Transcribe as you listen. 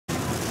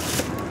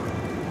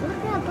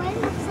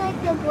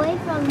the boy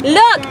from...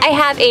 Look, I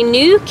have a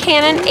new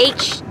Canon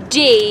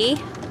HD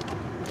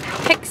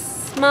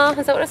Pixma.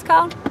 Is that what it's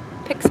called?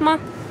 Pixma?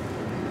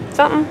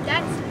 Something?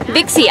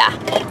 Vixia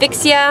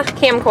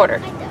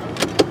camcorder.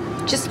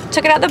 Just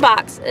took it out of the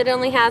box. It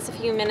only has a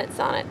few minutes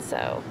on it,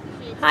 so.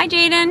 Hi,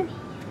 Jaden.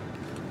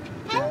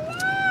 Hello.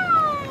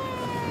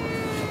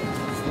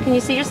 Can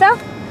you see yourself?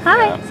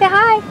 Hi. Yeah. Say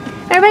hi.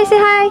 Everybody say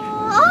hi.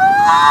 Oh.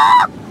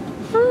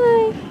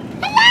 Hi.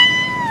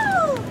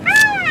 Hello.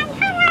 Hi.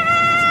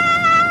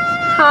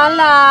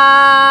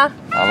 Holla.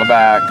 On the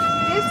back.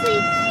 You're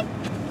sweet.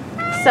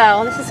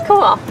 So, this is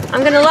cool.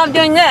 I'm going to love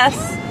doing this.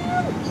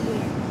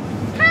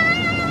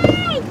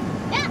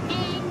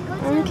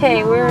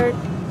 Okay,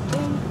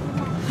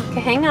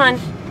 okay, hang on.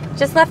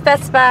 Just left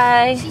Best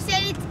Buy. She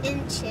said it's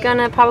inches.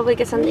 Gonna probably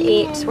get something to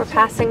eat. So we're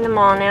passing the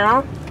mall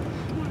now.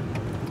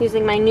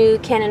 Using my new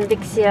Canon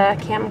Vixia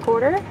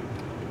camcorder.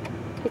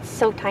 It's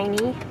so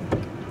tiny.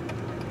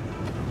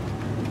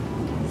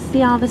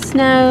 See all the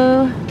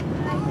snow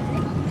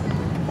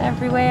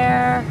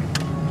everywhere.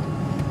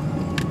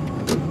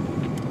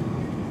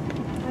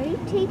 Are you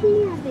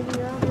taking a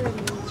video of the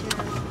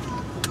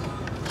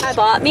nature? I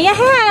bought me a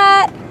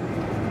hat.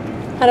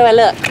 How do I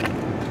look?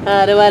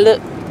 How do I look?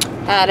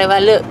 How do I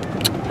look?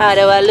 How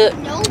do I look?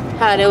 Nope.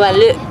 How do I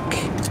look?